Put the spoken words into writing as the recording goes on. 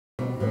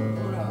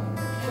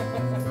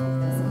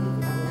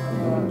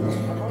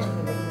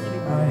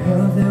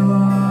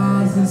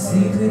a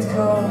secret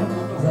chord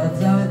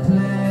that I would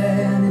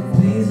play and it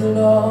please the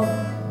Lord.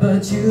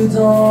 But you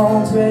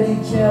don't really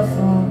care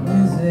for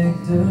music,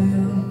 do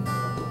you?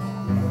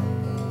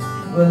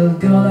 Well, a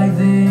girl like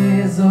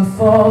this, the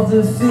four of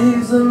the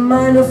thieves, the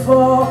minor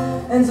four,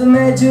 and the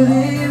major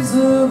leaves,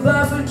 the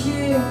baffled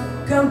king,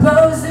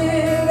 composing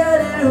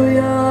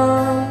hallelujah,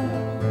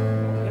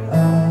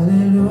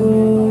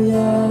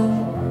 hallelujah,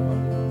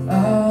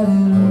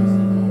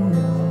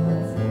 hallelujah,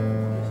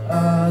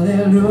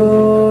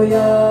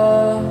 hallelujah,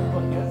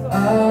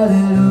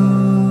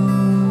 hallelujah.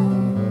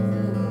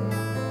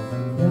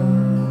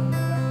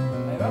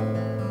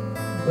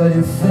 Well,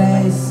 your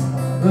face,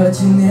 but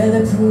you need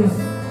the proof.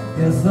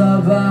 Your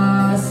thought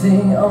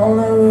bursting on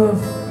the roof,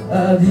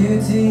 a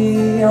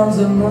beauty on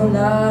the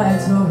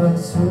moonlight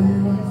overthrew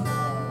you.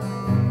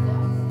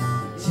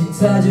 She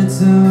tied you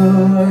to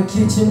a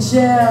kitchen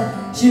chair,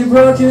 she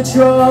broke your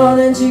throat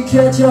and she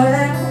cut your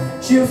hair.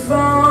 She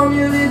found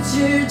you the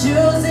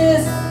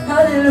juices,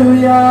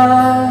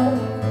 hallelujah,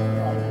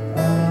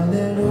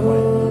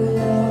 hallelujah,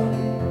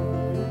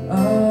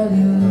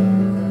 hallelujah,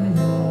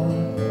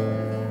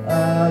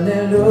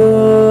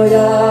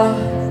 hallelujah,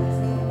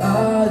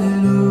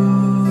 hallelujah.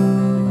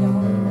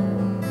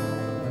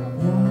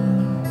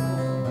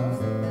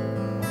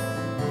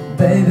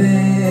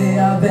 Baby,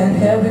 I've been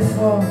here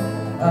before.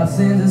 I've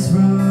seen this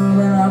room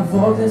and I've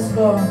walked this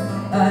floor.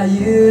 I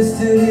used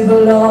to live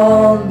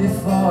alone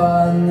before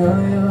I knew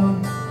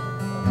you.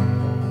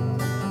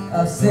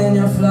 I've seen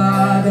your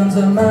flag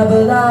under my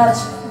barrage,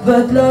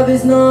 but love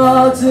is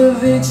not a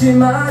victory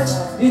match.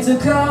 It's a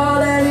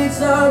cold and it's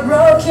a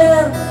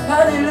broken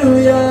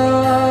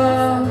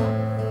hallelujah,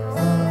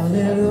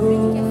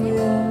 hallelujah,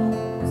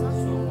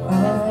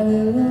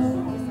 hallelujah,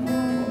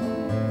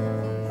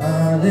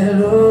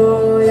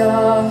 hallelujah,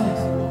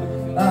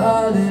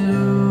 hallelujah.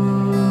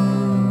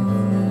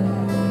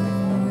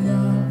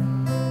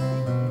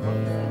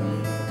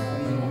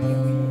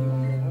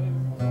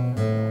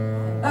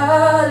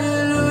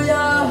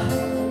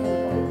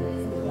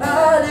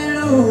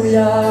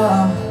 Hallelujah,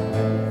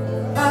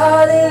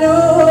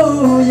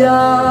 hallelujah,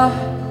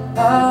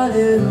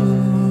 hallelujah.